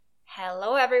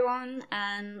everyone,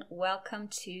 and welcome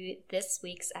to this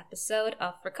week's episode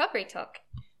of Recovery Talk.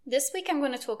 This week I'm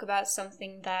going to talk about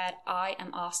something that I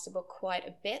am asked about quite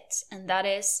a bit, and that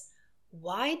is,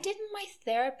 why didn't my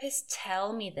therapist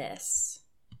tell me this?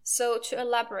 So to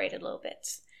elaborate a little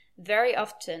bit, very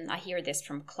often I hear this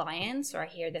from clients or I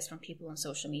hear this from people on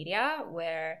social media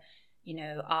where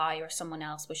I or someone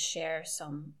else will share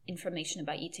some information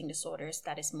about eating disorders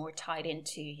that is more tied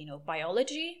into,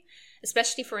 biology,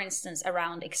 especially, for instance,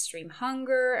 around extreme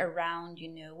hunger, around,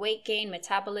 weight gain,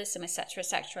 metabolism, etc.,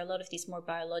 etc., a lot of these more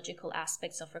biological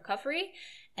aspects of recovery.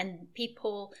 And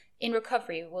people in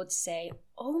recovery would say,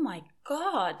 oh my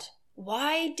God,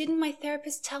 why didn't my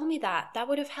therapist tell me that? That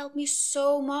would have helped me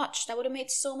so much. That would have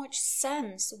made so much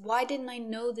sense. Why didn't I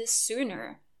know this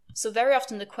sooner? So very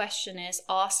often the question is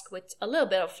asked with a little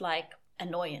bit of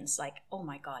annoyance, oh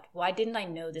my God, why didn't I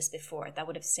know this before? That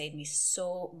would have saved me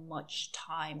so much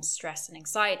time, stress, and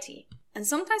anxiety. And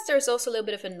sometimes there's also a little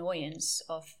bit of annoyance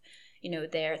of,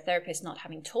 their therapist not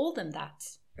having told them that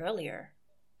earlier.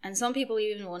 And some people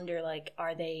even wonder,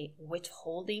 are they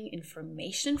withholding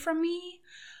information from me?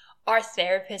 Are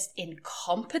therapists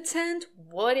incompetent?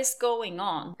 What is going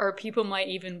on? Or people might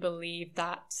even believe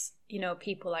that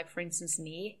people like, for instance,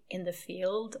 me in the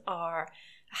field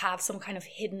have some kind of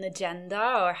hidden agenda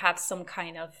or have some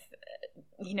kind of,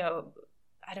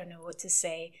 I don't know what to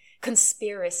say,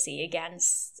 conspiracy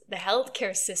against the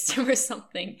healthcare system or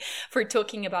something for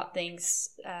talking about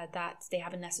things that they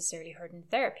haven't necessarily heard in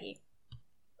therapy.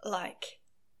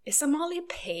 Is Amalia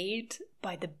paid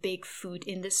by the big food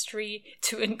industry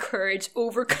to encourage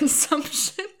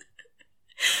overconsumption?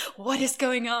 What is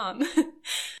going on?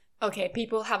 Okay,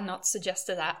 people have not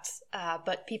suggested that,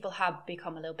 but people have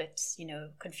become a little bit,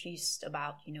 confused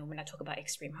about, when I talk about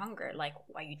extreme hunger,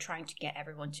 are you trying to get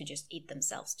everyone to just eat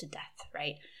themselves to death,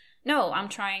 right? No, I'm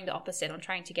trying the opposite. I'm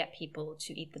trying to get people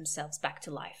to eat themselves back to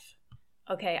life.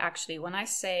 Okay, actually, when I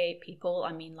say people,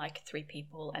 I mean 3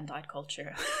 people and diet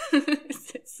culture.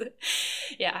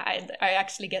 I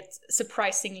actually get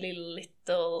surprisingly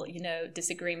little,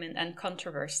 disagreement and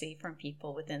controversy from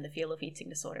people within the field of eating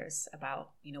disorders about,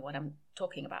 what I'm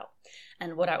talking about.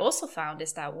 And what I also found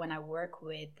is that when I work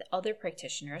with other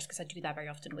practitioners, because I do that very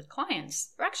often with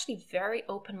clients, they're actually very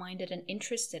open-minded and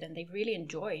interested, and they really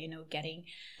enjoy, getting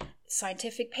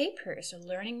scientific papers or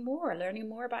learning more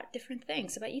about different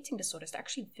things about eating disorders. They're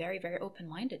actually very, very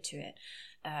open-minded to it.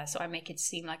 So I make it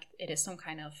seem like it is some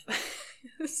kind of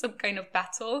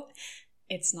battle.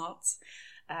 It's not.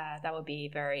 That would be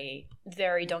very,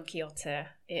 very Don Quixote.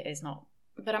 It is not.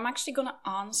 But I'm actually going to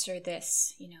answer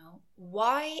this,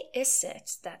 why is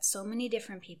it that so many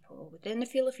different people within the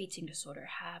field of eating disorder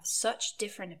have such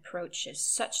different approaches,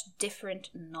 such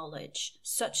different knowledge,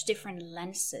 such different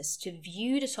lenses to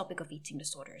view the topic of eating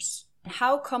disorders? And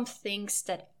how come things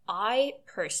that I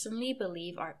personally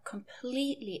believe are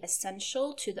completely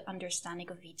essential to the understanding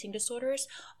of eating disorders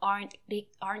aren't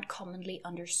commonly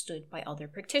understood by other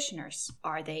practitioners?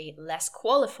 Are they less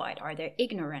qualified? Are they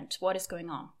ignorant? What is going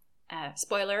on?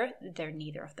 Spoiler, they're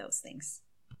neither of those things.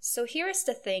 So here is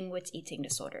the thing with eating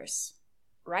disorders.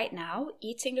 Right now,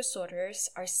 eating disorders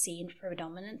are seen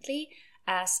predominantly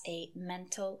as a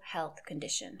mental health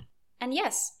condition. And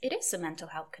yes, it is a mental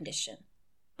health condition.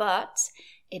 But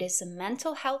it is a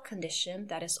mental health condition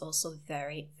that is also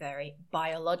very, very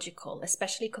biological,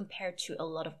 especially compared to a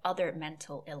lot of other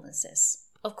mental illnesses.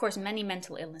 Of course, many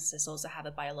mental illnesses also have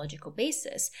a biological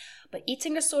basis, but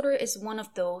eating disorder is one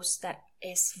of those that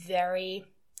is very,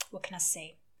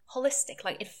 holistic.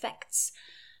 It affects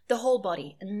the whole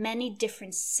body and many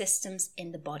different systems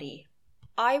in the body.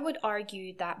 I would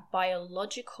argue that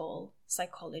biological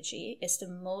psychology is the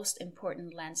most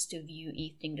important lens to view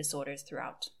eating disorders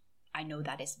throughout. I know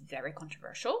that is very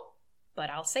controversial,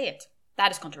 but I'll say it. That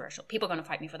is controversial. People are going to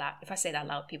fight me for that. If I say that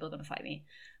loud, people are going to fight me.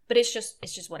 But it's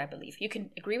just what I believe. You can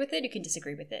agree with it, you can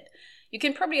disagree with it. You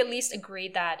can probably at least agree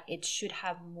that it should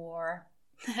have more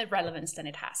relevance than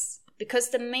it has.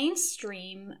 Because the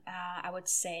mainstream, I would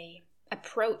say,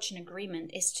 approach and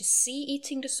agreement is to see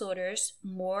eating disorders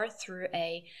more through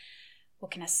a,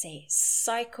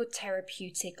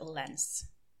 psychotherapeutic lens.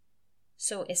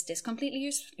 So is this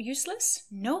completely useless?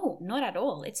 No, not at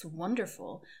all. It's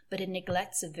wonderful, but it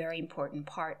neglects a very important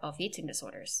part of eating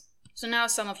disorders. So now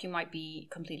some of you might be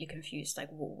completely confused,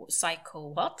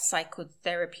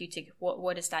 psychotherapeutic,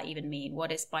 what does that even mean? What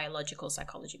does biological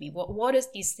psychology mean? What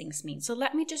does these things mean? So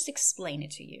let me just explain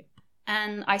it to you.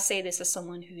 And I say this as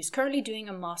someone who is currently doing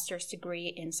a master's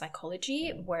degree in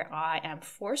psychology, where I am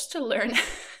forced to learn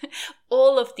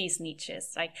all of these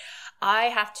niches. Like, I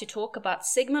have to talk about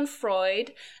Sigmund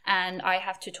Freud, and I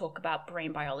have to talk about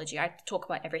brain biology. I talk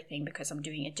about everything because I'm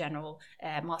doing a general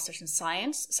master's in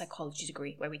science psychology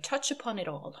degree where we touch upon it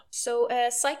all. So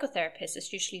a psychotherapist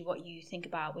is usually what you think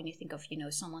about when you think of,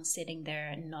 someone sitting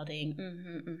there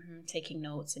nodding, taking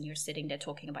notes, and you're sitting there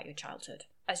talking about your childhood.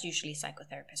 As usually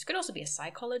psychotherapists. Could also be a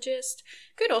psychologist,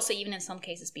 could also even in some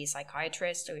cases be a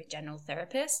psychiatrist or a general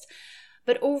therapist.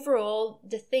 But overall,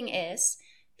 the thing is,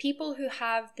 people who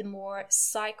have the more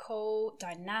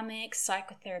psychodynamic,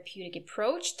 psychotherapeutic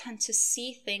approach tend to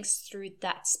see things through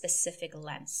that specific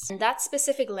lens. And that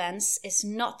specific lens is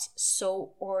not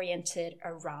so oriented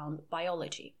around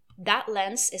biology. That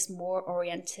lens is more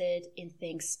oriented in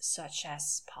things such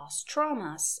as past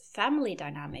traumas, family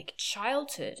dynamic,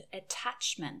 childhood,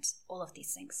 attachment, all of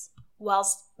these things.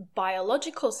 Whilst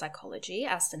biological psychology,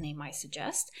 as the name might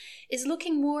suggest, is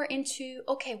looking more into,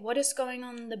 okay, what is going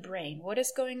on in the brain? What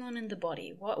is going on in the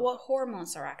body? What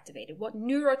hormones are activated? What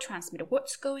neurotransmitter?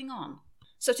 What's going on?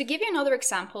 So to give you another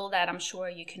example that I'm sure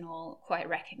you can all quite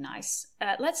recognize,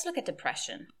 let's look at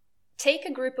depression. Take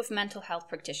a group of mental health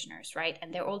practitioners, right?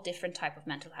 And they're all different type of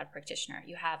mental health practitioner.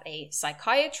 You have a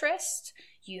psychiatrist,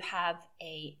 you have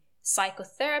a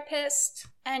psychotherapist,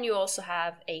 and you also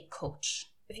have a coach.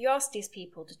 If you ask these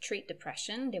people to treat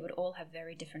depression, they would all have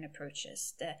very different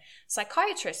approaches. The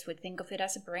psychiatrist would think of it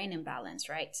as a brain imbalance,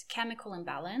 right? Chemical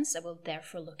imbalance, and will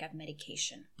therefore look at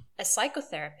medication. A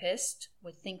psychotherapist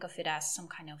would think of it as some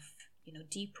kind of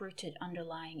deep-rooted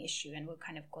underlying issue, and we'll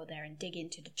kind of go there and dig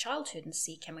into the childhood and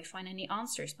see, can we find any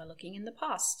answers by looking in the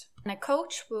past? And a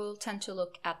coach will tend to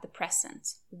look at the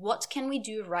present. What can we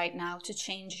do right now to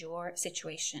change your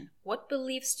situation? What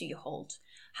beliefs do you hold?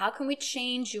 How can we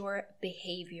change your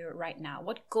behavior right now?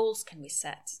 What goals can we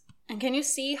set? And can you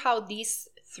see how these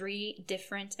three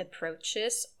different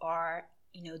approaches are,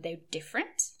 they're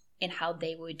different in how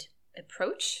they would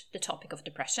approach the topic of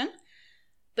depression?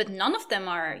 But none of them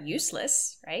are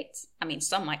useless, right? I mean,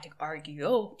 some might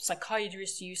argue, psychiatry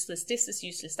is useless, this is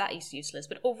useless, that is useless.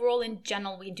 But overall, in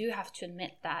general, we do have to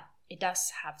admit that it does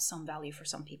have some value for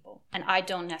some people. And I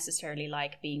don't necessarily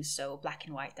like being so black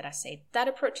and white that I say that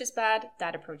approach is bad,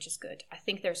 that approach is good. I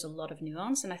think there's a lot of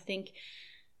nuance, and I think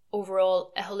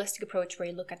overall, a holistic approach where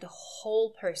you look at the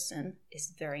whole person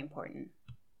is very important.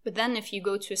 But then if you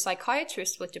go to a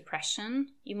psychiatrist with depression,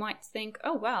 you might think,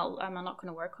 oh, well, am I not going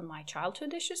to work on my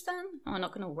childhood issues then? Am I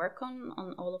not going to work on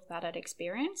all of that I'd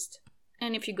experienced?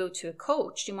 And if you go to a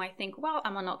coach, you might think, well,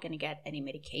 am I not going to get any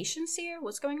medications here?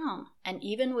 What's going on? And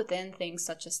even within things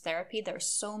such as therapy, there are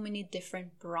so many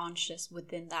different branches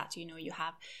within that. You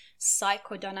have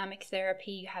psychodynamic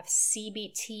therapy, you have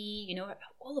CBT,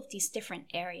 all of these different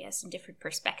areas and different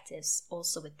perspectives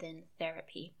also within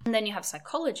therapy. And then you have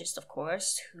psychologists, of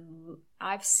course, who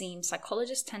I've seen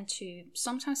psychologists tend to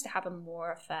sometimes to have a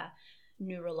more of a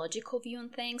neurological view on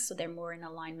things, so they're more in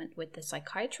alignment with the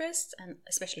psychiatrist, and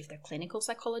especially if they're clinical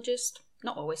psychologists,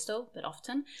 not always though, but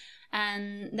often.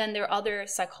 And then there are other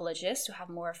psychologists who have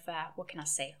more of a,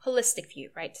 holistic view,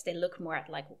 right? They look more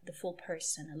at like the full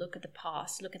person and look at the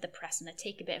past, look at the present, and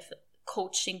take a bit of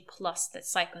coaching plus the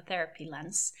psychotherapy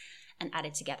lens and add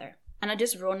it together. And I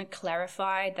just want to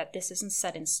clarify that this isn't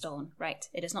set in stone, right?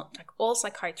 It is not like all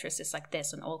psychiatrists is like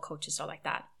this and all coaches are like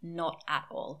that. Not at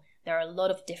all. There are a lot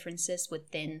of differences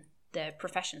within the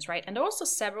professions, right? And there are also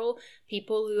several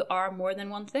people who are more than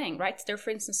one thing, right? There, for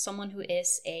instance, someone who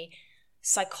is a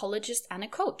psychologist and a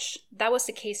coach. That was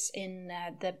the case in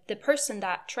the person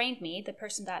that trained me, the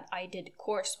person that I did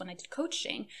course when I did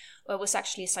coaching, was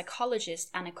actually a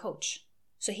psychologist and a coach.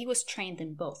 So he was trained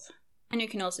in both. And you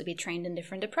can also be trained in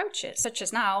different approaches, such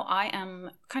as now I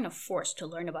am kind of forced to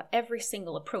learn about every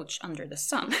single approach under the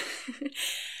sun.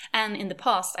 And in the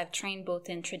past, I've trained both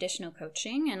in traditional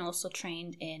coaching and also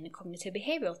trained in cognitive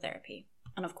behavioral therapy.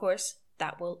 And of course,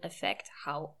 that will affect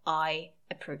how I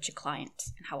approach a client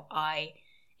and how I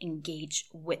engage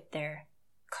with their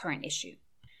current issue.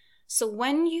 So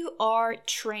when you are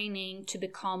training to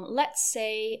become, let's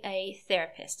say, a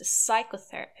therapist, a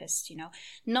psychotherapist,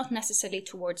 not necessarily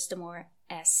towards the more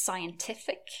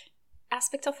scientific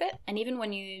aspect of it. And even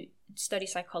when you study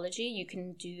psychology, you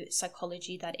can do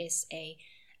psychology that is a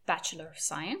Bachelor of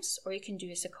Science, or you can do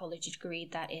a psychology degree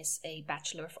that is a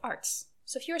Bachelor of Arts.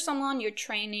 So if you're someone, you're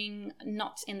training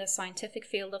not in the scientific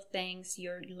field of things,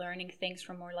 you're learning things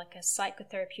from more like a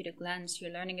psychotherapeutic lens,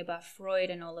 you're learning about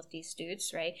Freud and all of these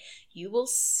dudes, right? You will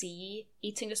see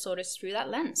eating disorders through that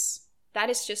lens.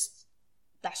 That's just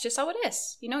how it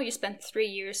is. You spend 3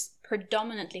 years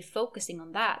predominantly focusing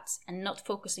on that and not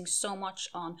focusing so much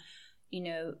on,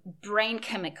 brain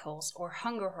chemicals or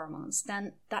hunger hormones,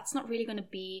 then that's not really going to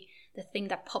be the thing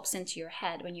that pops into your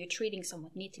head when you're treating someone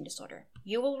with an eating disorder.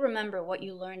 You will remember what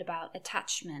you learned about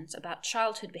attachment, about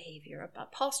childhood behavior,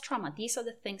 about past trauma. These are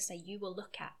the things that you will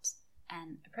look at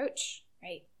and approach,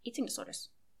 right? Eating disorders.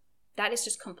 That is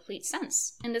just complete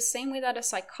sense. In the same way that a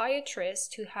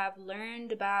psychiatrist who have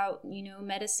learned about,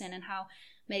 medicine and how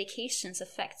medications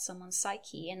affect someone's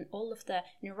psyche and all of the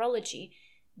neurology,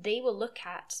 they will look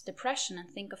at depression and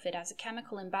think of it as a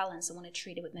chemical imbalance and want to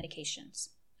treat it with medications.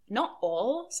 Not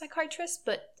all psychiatrists,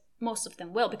 but most of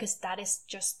them will, because that is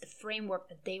just the framework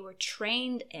that they were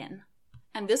trained in.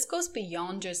 And this goes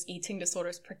beyond just eating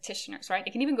disorders practitioners, right?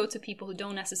 It can even go to people who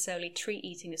don't necessarily treat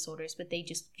eating disorders, but they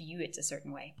just view it a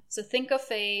certain way. So think of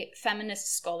a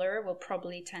feminist scholar will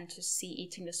probably tend to see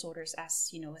eating disorders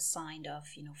as, a sign of,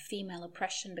 female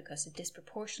oppression because it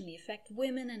disproportionately affects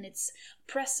women and it's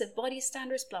oppressive body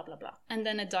standards, blah, blah, blah. And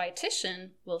then a dietitian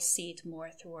will see it more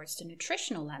towards the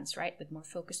nutritional lens, right? With more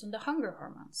focus on the hunger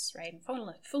hormones, right? And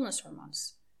fullness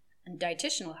hormones. And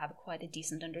dietitian will have quite a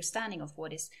decent understanding of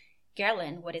what is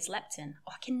ghrelin, what is leptin.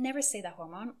 Oh, I can never say that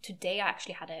hormone. Today, I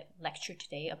actually had a lecture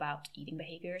today about eating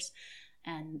behaviors,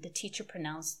 and the teacher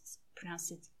pronounced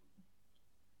it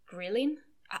ghrelin.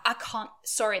 I can't,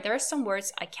 sorry, there are some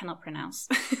words I cannot pronounce.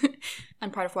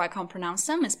 And part of why I can't pronounce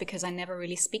them is because I never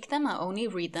really speak them, I only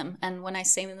read them. And when I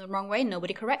say them the wrong way,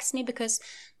 nobody corrects me because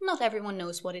not everyone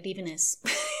knows what it even is.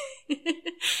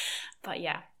 But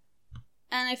yeah.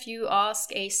 And if you ask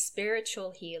a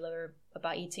spiritual healer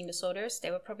about eating disorders,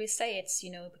 they will probably say it's,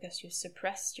 because you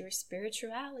suppressed your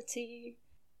spirituality.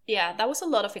 Yeah, that was a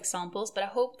lot of examples, but I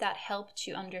hope that helped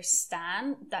you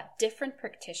understand that different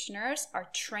practitioners are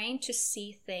trained to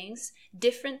see things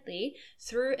differently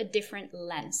through a different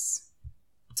lens.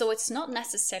 So it's not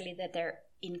necessarily that they're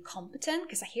incompetent,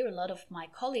 because I hear a lot of my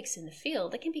colleagues in the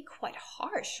field, they can be quite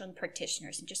harsh on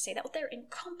practitioners and just say that they're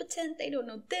incompetent, they don't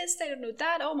know this, they don't know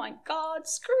that, oh my god,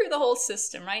 screw the whole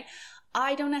system, right?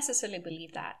 I don't necessarily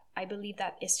believe that. I believe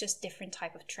that it's just different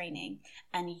type of training.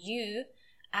 And you,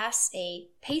 as a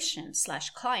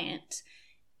patient/client,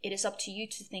 it is up to you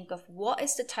to think of what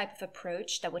is the type of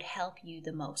approach that would help you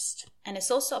the most. And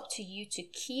it's also up to you to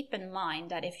keep in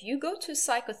mind that if you go to a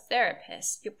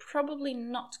psychotherapist, you're probably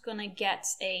not going to get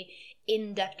a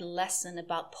in-depth lesson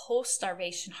about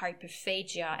post-starvation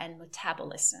hyperphagia and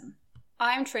metabolism.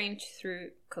 I'm trained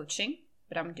through coaching,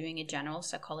 but I'm doing a general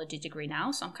psychology degree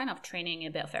now, so I'm kind of training a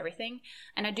bit of everything.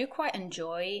 And I do quite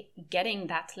enjoy getting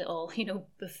that little,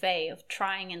 buffet of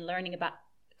trying and learning about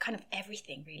kind of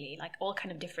everything, really, like all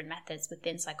kind of different methods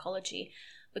within psychology,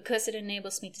 because it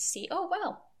enables me to see, oh,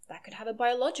 well, that could have a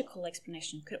biological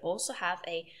explanation, could also have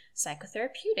a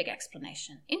psychotherapeutic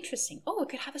explanation. Interesting. Oh, it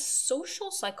could have a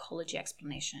social psychology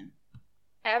explanation.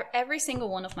 Every single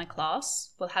one of my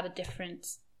class will have a different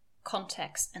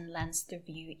context and lens to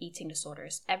view eating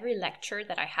disorders. Every lecture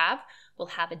that I have will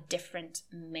have a different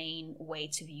main way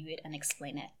to view it and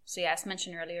explain it. So yeah, as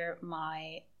mentioned earlier,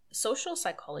 my social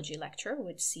psychology lecture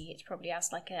would see it probably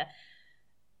as like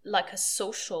a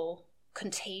social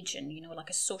contagion, like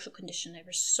a social condition, a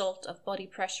result of body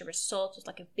pressure, result of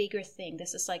like a bigger thing.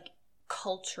 This is like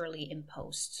culturally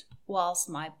imposed. Whilst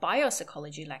my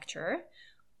biopsychology lecturer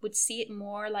would see it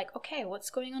more like, okay, what's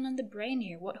going on in the brain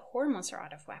here? What hormones are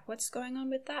out of whack? What's going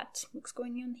on with that? What's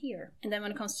going on here? And then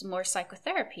when it comes to more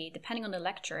psychotherapy, depending on the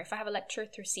lecturer, if I have a lecturer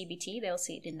through CBT, they'll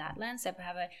see it in that lens. If I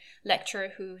have a lecturer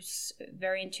who's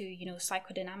very into,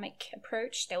 psychodynamic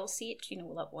approach, they'll see it,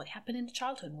 what happened in the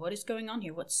childhood? What is going on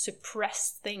here? What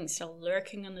suppressed things are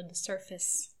lurking under the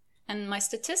surface? And my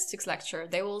statistics lecturer,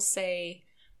 they will say,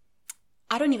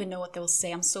 I don't even know what they will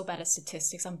say. I'm so bad at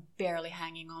statistics. I'm barely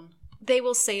hanging on. They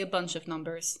will say a bunch of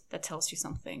numbers that tells you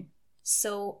something.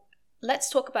 So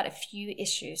let's talk about a few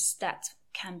issues that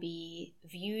can be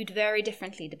viewed very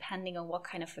differently depending on what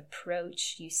kind of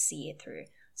approach you see it through.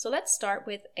 So let's start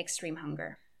with extreme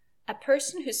hunger. A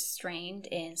person who's trained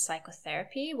in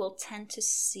psychotherapy will tend to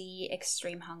see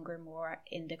extreme hunger more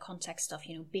in the context of,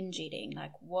 binge eating.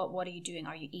 Like, what are you doing?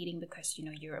 Are you eating because,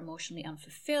 you're emotionally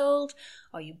unfulfilled?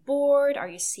 Are you bored? Are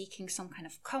you seeking some kind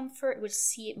of comfort? We'll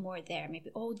see it more there.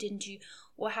 Maybe,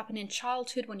 what happened in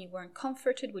childhood when you weren't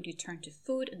comforted? Would you turn to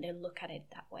food? And they look at it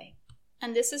that way.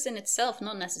 And this is in itself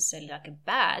not necessarily like a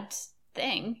bad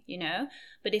thing,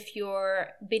 but if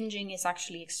your binging is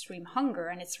actually extreme hunger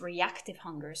and it's reactive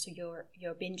hunger, so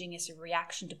your binging is a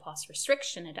reaction to past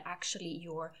restriction, and actually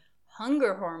your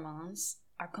hunger hormones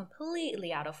are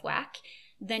completely out of whack,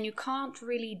 then you can't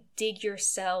really dig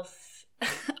yourself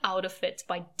out of it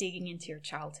by digging into your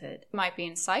childhood. It might be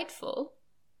insightful,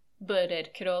 but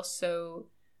it could also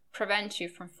prevent you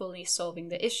from fully solving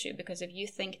the issue. Because if you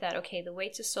think that, okay, the way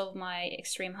to solve my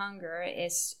extreme hunger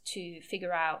is to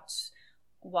figure out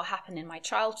what happened in my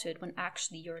childhood, when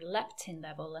actually your leptin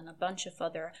level and a bunch of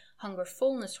other hunger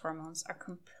fullness hormones are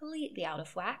completely out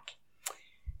of whack,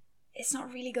 it's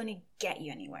not really going to get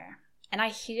you anywhere. And I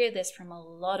hear this from a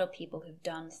lot of people who've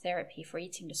done therapy for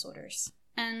eating disorders.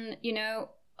 And, you know,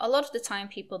 a lot of the time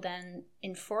people then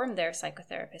inform their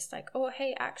psychotherapist, like, oh,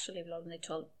 hey, actually, when they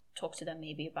talk to them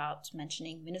maybe about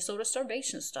mentioning Minnesota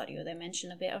starvation study, or they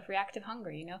mention a bit of reactive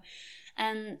hunger, you know.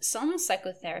 And some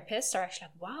psychotherapists are actually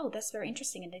like, wow, that's very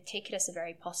interesting. And they take it as a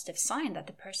very positive sign that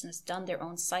the person has done their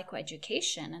own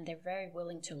psychoeducation and they're very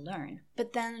willing to learn.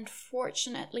 But then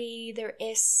unfortunately, there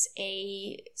is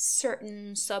a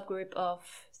certain subgroup of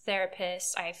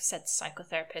therapists, I've said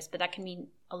psychotherapists, but that can mean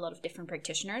a lot of different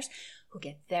practitioners, who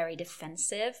get very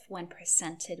defensive when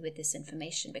presented with this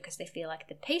information, because they feel like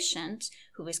the patient,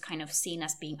 who is kind of seen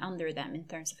as being under them in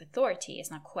terms of authority,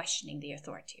 is not questioning the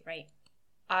authority, right?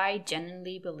 I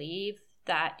genuinely believe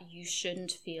that you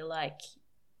shouldn't feel like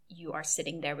you are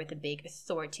sitting there with a big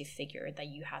authority figure that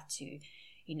you have to,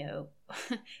 you know,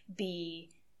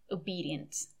 be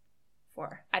obedient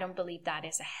for. I don't believe that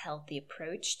is a healthy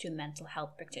approach to a mental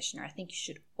health practitioner. I think you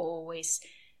should always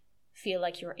feel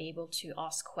like you're able to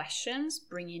ask questions,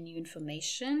 bring in new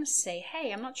information, say,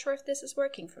 hey, I'm not sure if this is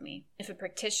working for me. If a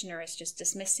practitioner is just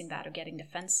dismissing that or getting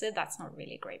defensive, that's not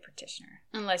really a great practitioner.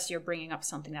 Unless you're bringing up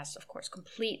something that's, of course,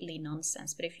 completely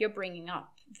nonsense. But if you're bringing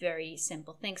up very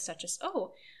simple things such as,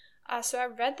 so I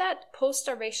read that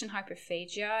post-starvation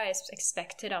hyperphagia is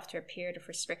expected after a period of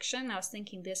restriction. I was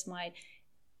thinking this might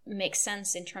makes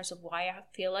sense in terms of why I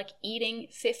feel like eating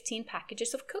 15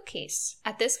 packages of cookies.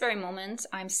 At this very moment,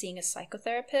 I'm seeing a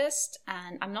psychotherapist,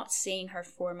 and I'm not seeing her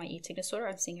for my eating disorder.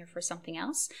 I'm seeing her for something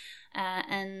else.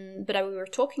 But we were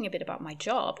talking a bit about my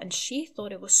job, and she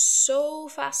thought it was so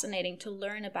fascinating to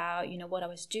learn about, you know, what I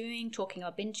was doing, talking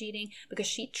about binge eating, because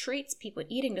she treats people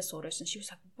with eating disorders, and she was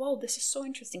like, whoa, this is so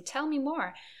interesting. Tell me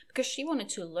more. Because she wanted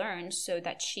to learn so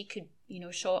that she could, you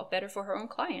know, show up better for her own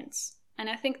clients. And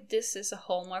I think this is a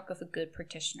hallmark of a good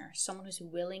practitioner, someone who's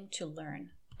willing to learn.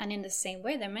 And in the same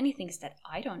way, there are many things that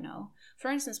I don't know.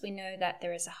 For instance, we know that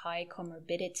there is a high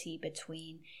comorbidity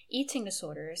between eating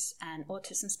disorders and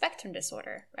autism spectrum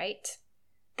disorder, right?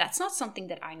 That's not something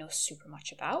that I know super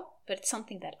much about, but it's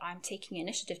something that I'm taking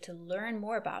initiative to learn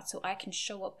more about so I can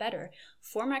show up better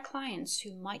for my clients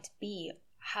who might be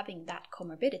having that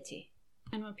comorbidity.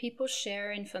 And when people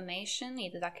share information,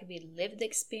 either that could be lived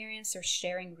experience or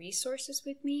sharing resources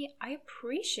with me, I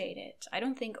appreciate it. I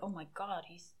don't think, oh my God,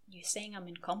 you're saying I'm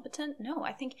incompetent? No,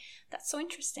 I think that's so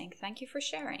interesting. Thank you for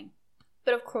sharing.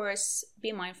 But of course,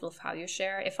 be mindful of how you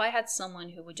share. If I had someone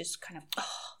who would just kind of,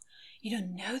 you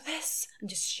don't know this, and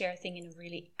just share things in a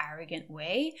really arrogant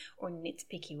way or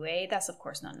nitpicky way, that's of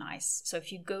course not nice. So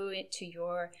if you go to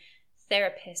your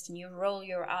therapist and you roll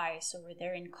your eyes over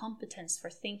their incompetence for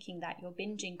thinking that your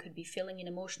binging could be filling an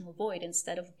emotional void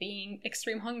instead of being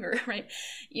extreme hunger, right?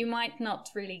 You might not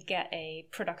really get a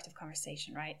productive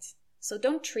conversation, right? So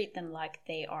don't treat them like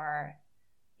they are,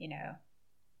 you know,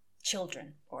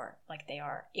 children, or like they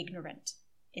are ignorant,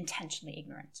 intentionally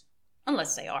ignorant.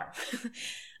 Unless they are.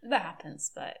 That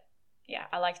happens, but yeah,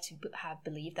 I like to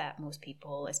believe that most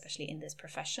people, especially in this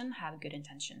profession, have good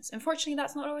intentions. Unfortunately,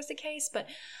 that's not always the case, but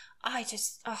I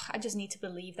just need to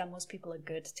believe that most people are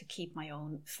good to keep my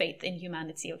own faith in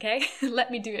humanity, okay? Let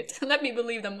me do it. Let me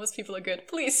believe that most people are good,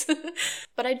 please.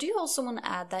 But I do also want to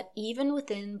add that even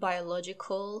within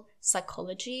biological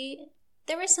psychology,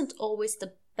 there isn't always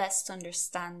the best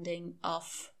understanding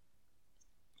of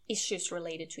issues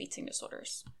related to eating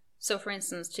disorders. So for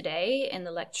instance, today in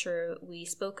the lecture, we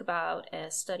spoke about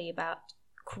a study about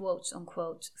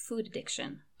quote-unquote food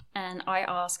addiction. And I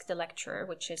asked the lecturer,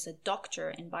 which is a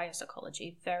doctor in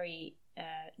biopsychology, very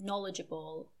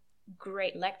knowledgeable,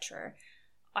 great lecturer.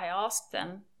 I asked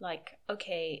them, like,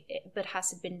 okay, but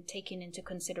has it been taken into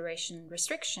consideration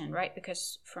restriction, right?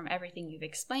 Because from everything you've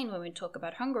explained when we talk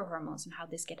about hunger hormones and how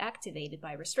this get activated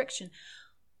by restriction,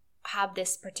 have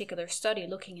this particular study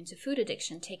looking into food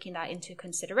addiction taking that into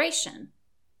consideration?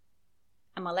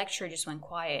 And my lecturer just went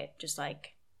quiet, just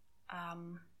like,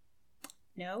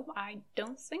 no, I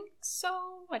don't think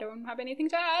so. I don't have anything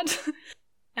to add.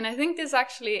 And I think this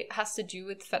actually has to do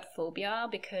with fat phobia,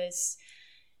 because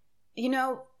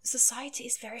society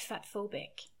is very fat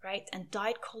phobic, right? And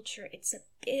diet culture, it's $1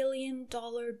 billion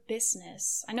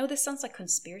business. I know this sounds like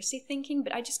conspiracy thinking,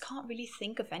 but I just can't really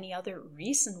think of any other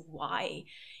reason why.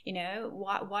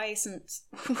 Why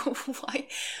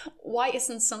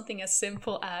isn't something as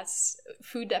simple as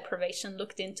food deprivation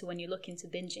looked into when you look into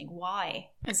binging? Why?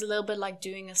 It's a little bit like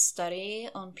doing a study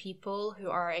on people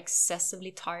who are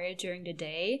excessively tired during the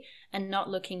day and not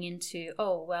looking into,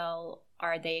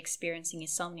 are they experiencing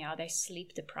insomnia? Are they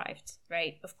sleep deprived,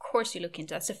 right? Of course you look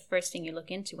into, that's the first thing you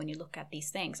look into when you look at these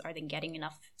things. Are they getting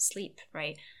enough sleep,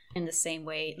 right? In the same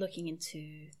way, looking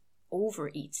into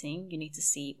overeating, you need to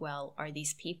see, are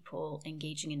these people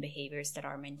engaging in behaviors that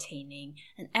are maintaining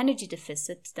an energy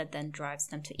deficit that then drives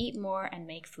them to eat more and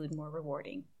make food more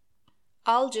rewarding?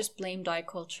 I'll just blame diet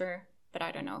culture, but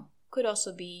I don't know. Could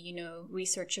also be,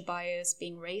 researcher bias,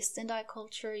 being raised in diet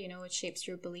culture, it shapes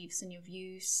your beliefs and your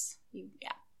views.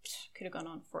 Could have gone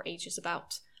on for ages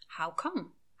about how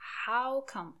come.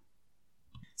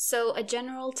 So a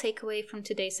general takeaway from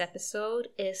today's episode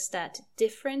is that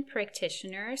different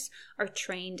practitioners are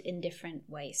trained in different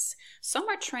ways. Some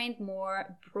are trained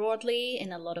more broadly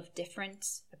in a lot of different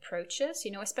approaches,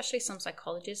 especially some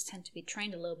psychologists tend to be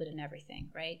trained a little bit in everything,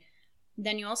 right?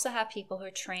 Then you also have people who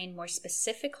are trained more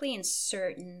specifically in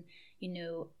certain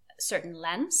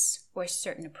lens or a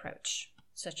certain approach,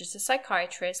 such as a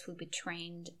psychiatrist who would be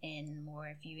trained in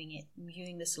more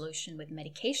viewing the solution with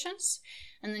medications.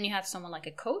 And then you have someone like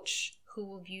a coach who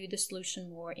will view the solution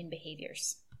more in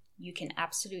behaviors. You can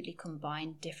absolutely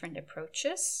combine different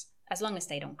approaches as long as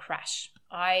they don't crash.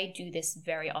 I do this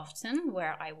very often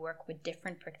where I work with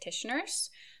different practitioners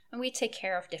and we take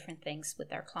care of different things with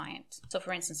their client. So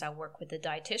for instance, I work with a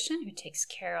dietitian who takes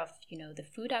care of, the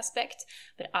food aspect,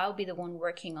 but I'll be the one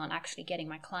working on actually getting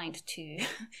my client to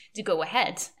go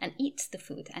ahead and eat the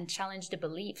food and challenge the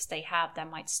beliefs they have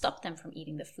that might stop them from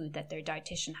eating the food that their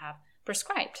dietitian have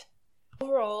prescribed.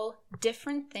 Overall,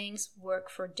 different things work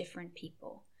for different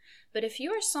people. But if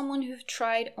you are someone who've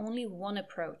tried only one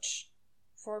approach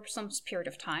for some period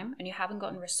of time and you haven't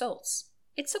gotten results,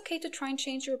 it's okay to try and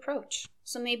change your approach.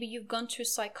 So maybe you've gone to a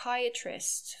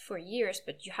psychiatrist for years,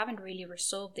 but you haven't really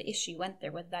resolved the issue you went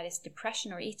there, whether that is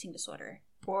depression or eating disorder.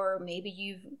 Or maybe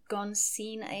you've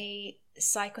seen a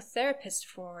psychotherapist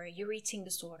for your eating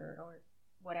disorder or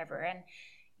whatever, and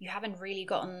you haven't really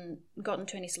gotten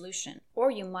to any solution.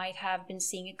 Or you might have been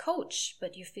seeing a coach,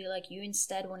 but you feel like you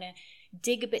instead want to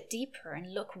dig a bit deeper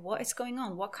and look what is going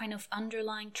on, what kind of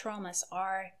underlying traumas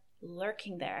are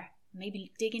lurking there.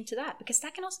 Maybe dig into that, because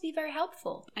that can also be very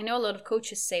helpful. I know a lot of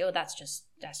coaches say, that's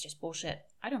just bullshit.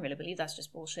 I don't really believe that's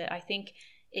just bullshit. I think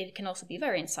it can also be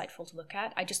very insightful to look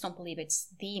at. I just don't believe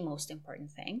it's the most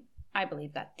important thing. I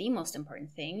believe that the most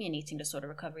important thing in eating disorder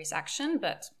recovery is action,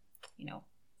 but,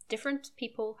 different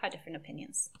people have different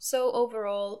opinions. So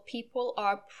overall, people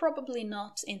are probably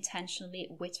not intentionally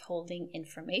withholding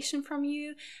information from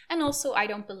you. And also, I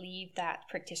don't believe that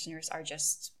practitioners are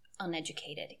just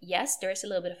uneducated. Yes, there is a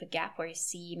little bit of a gap where you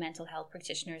see mental health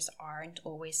practitioners aren't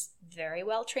always very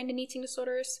well trained in eating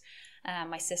disorders.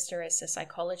 My sister is a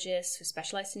psychologist who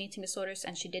specialized in eating disorders,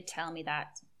 and she did tell me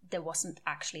that there wasn't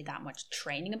actually that much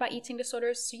training about eating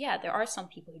disorders. So yeah, there are some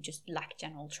people who just lack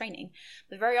general training.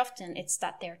 But very often it's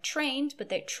that they're trained, but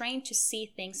they're trained to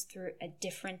see things through a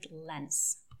different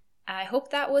lens. I hope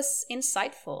that was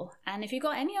insightful. And if you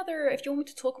want me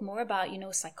to talk more about,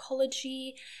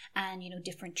 psychology and,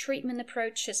 different treatment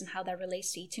approaches and how that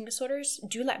relates to eating disorders,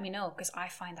 do let me know, because I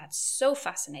find that so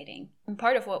fascinating. And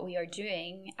part of what we are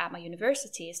doing at my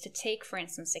university is to take, for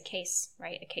instance, a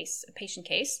patient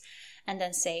case, and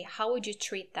then say, how would you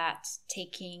treat that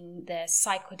taking the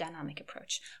psychodynamic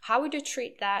approach? How would you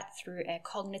treat that through a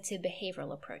cognitive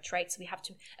behavioral approach, right? So we have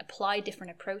to apply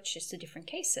different approaches to different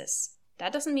cases.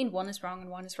 That doesn't mean one is wrong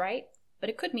and one is right, but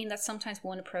it could mean that sometimes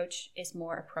one approach is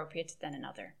more appropriate than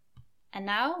another. And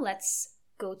now let's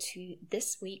go to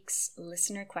this week's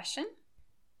listener question.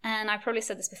 And I probably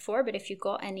said this before, but if you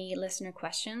got any listener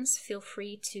questions, feel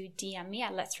free to DM me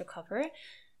at Let's Recover.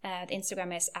 The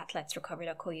Instagram is at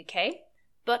letsrecover.co.uk.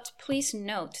 But please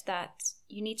note that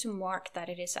you need to mark that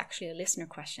it is actually a listener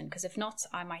question, because if not,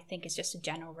 I might think it's just a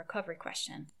general recovery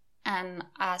question. And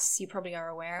as you probably are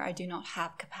aware, I do not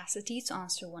have capacity to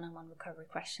answer one-on-one recovery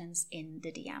questions in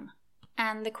the DM.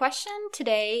 And the question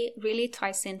today really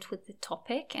ties into with the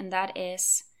topic, and that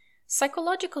is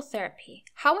psychological therapy.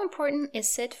 How important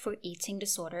is it for eating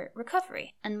disorder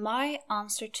recovery? And my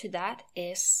answer to that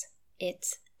is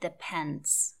it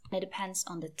depends. It depends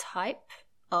on the type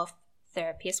of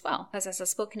therapy as well. Because as I've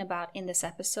spoken about in this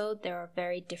episode, there are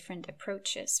very different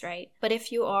approaches, right? But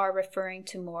if you are referring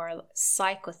to more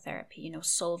psychotherapy,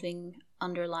 solving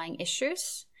underlying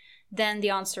issues, then the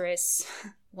answer is,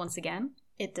 once again,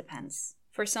 it depends.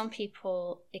 For some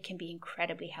people, it can be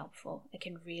incredibly helpful. It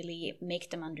can really make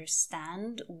them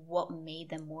understand what made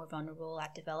them more vulnerable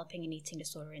at developing an eating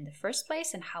disorder in the first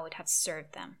place and how it has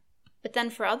served them. But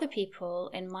then for other people,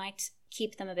 it might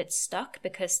keep them a bit stuck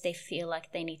because they feel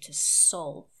like they need to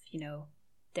solve,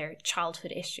 their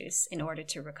childhood issues in order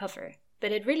to recover.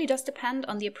 But it really does depend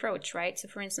on the approach, right? So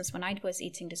for instance, when I was in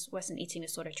eating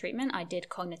disorder treatment, I did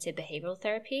cognitive behavioral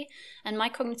therapy. And my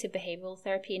cognitive behavioral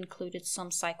therapy included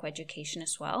some psychoeducation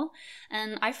as well.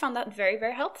 And I found that very,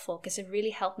 very helpful because it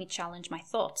really helped me challenge my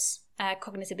thoughts.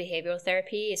 Cognitive behavioral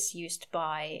therapy is used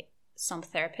by some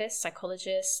therapists,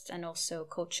 psychologists, and also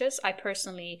coaches. I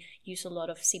personally use a lot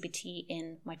of CBT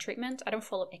in my treatment. I don't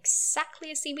follow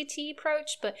exactly a CBT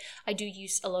approach, but I do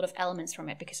use a lot of elements from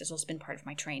it because it's also been part of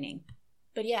my training.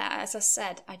 But yeah, as I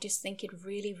said, I just think it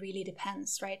really, really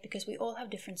depends, right? Because we all have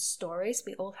different stories.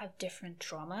 We all have different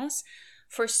traumas.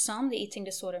 For some, the eating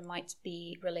disorder might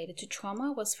be related to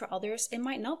trauma, whilst for others, it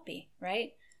might not be,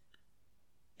 right?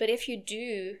 But if you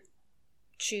do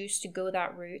choose to go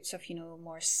that route of,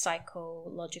 more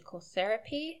psychological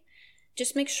therapy,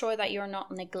 just make sure that you're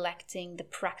not neglecting the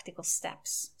practical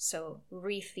steps. So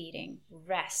refeeding,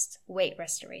 rest, weight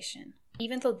restoration.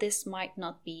 Even though this might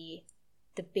not be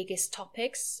the biggest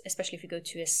topics, especially if you go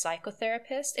to a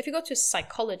psychotherapist. If you go to a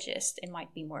psychologist, it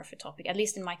might be more of a topic. At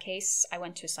least in my case, I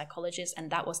went to a psychologist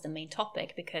and that was the main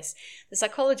topic because the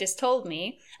psychologist told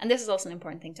me, and this is also an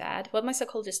important thing to add, what my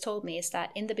psychologist told me is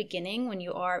that in the beginning, when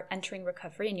you are entering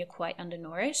recovery and you're quite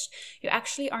undernourished, you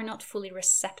actually are not fully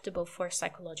receptible for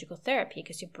psychological therapy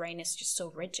because your brain is just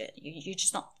so rigid. You're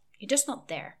just not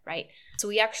there, right? So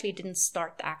we actually didn't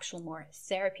start the actual more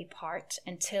therapy part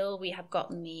until we have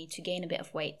gotten me to gain a bit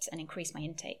of weight and increase my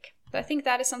intake. But I think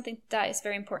that is something that is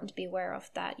very important to be aware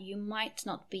of, that you might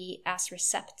not be as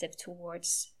receptive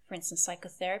towards, for instance,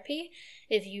 psychotherapy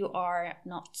if you are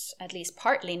not at least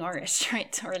partly nourished,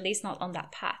 right? Or at least not on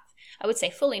that path. I would say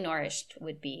fully nourished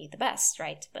would be the best,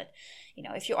 right? But,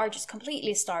 if you are just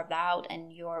completely starved out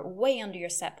and you're way under your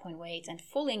set point weight and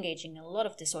fully engaging in a lot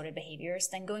of disordered behaviors,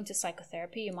 then going to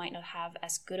psychotherapy, you might not have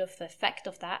as good of an effect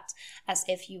of that as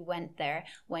if you went there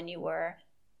when you were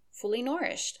fully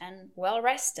nourished and well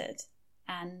rested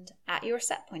and at your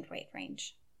set point weight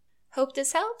range. Hope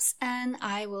this helps, and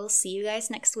I will see you guys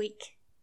next week.